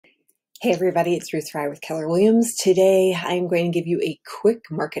Hey everybody, it's Ruth Frey with Keller Williams. Today I'm going to give you a quick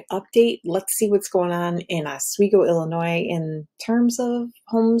market update. Let's see what's going on in Oswego, Illinois in terms of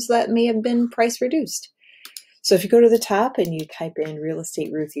homes that may have been price reduced. So if you go to the top and you type in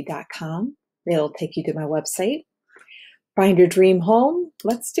realestateruthie.com, it'll take you to my website. Find your dream home.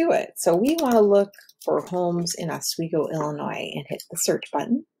 Let's do it. So we want to look for homes in Oswego, Illinois and hit the search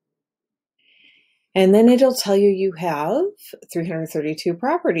button. And then it'll tell you you have 332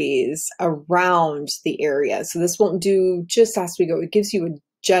 properties around the area. So this won't do just Oswego. It gives you a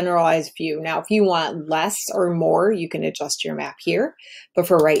generalized view. Now, if you want less or more, you can adjust your map here. But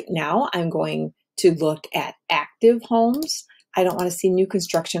for right now, I'm going to look at active homes. I don't want to see new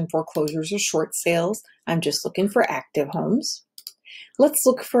construction, foreclosures, or short sales. I'm just looking for active homes. Let's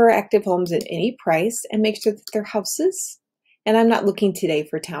look for active homes at any price and make sure that they're houses. And I'm not looking today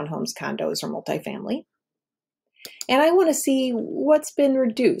for townhomes, condos, or multifamily. And I want to see what's been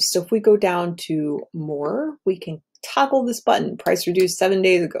reduced. So if we go down to more, we can toggle this button, price reduced 7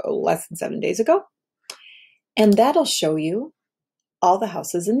 days ago, less than 7 days ago. And that'll show you all the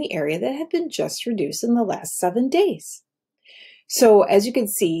houses in the area that have been just reduced in the last 7 days. So as you can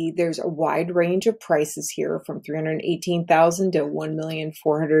see, there's a wide range of prices here from $318,000 to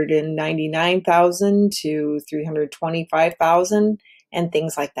 $1,499,000 to $325,000 and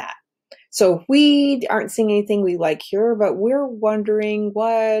things like that. So we aren't seeing anything we like here, but we're wondering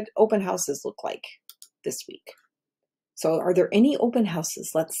what open houses look like this week. So are there any open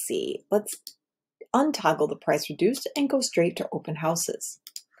houses? Let's see. Let's untoggle the price reduced and go straight to open houses.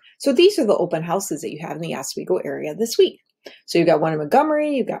 So these are the open houses that you have in the Oswego area this week. So you've got one in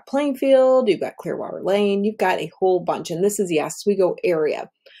Montgomery, you've got Plainfield, you've got Clearwater Lane, you've got a whole bunch, and this is the Oswego area.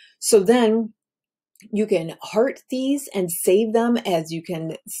 So then you can heart these and save them as you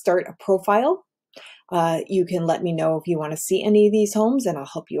can start a profile. You can let me know if you want to see any of these homes and I'll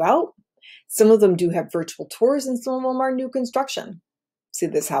help you out. Some of them do have virtual tours and some of them are new construction. See,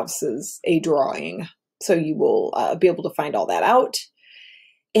 this house is a drawing, so you will be able to find all that out.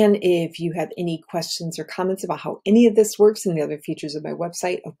 And if you have any questions or comments about how any of this works and the other features of my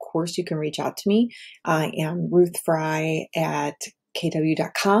website, of course, you can reach out to me. I am Ruth Frey at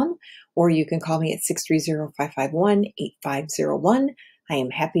kw.com, or you can call me at 630-551-8501. I am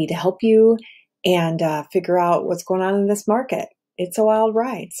happy to help you and figure out what's going on in this market. It's a wild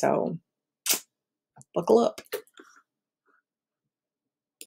ride, so buckle up.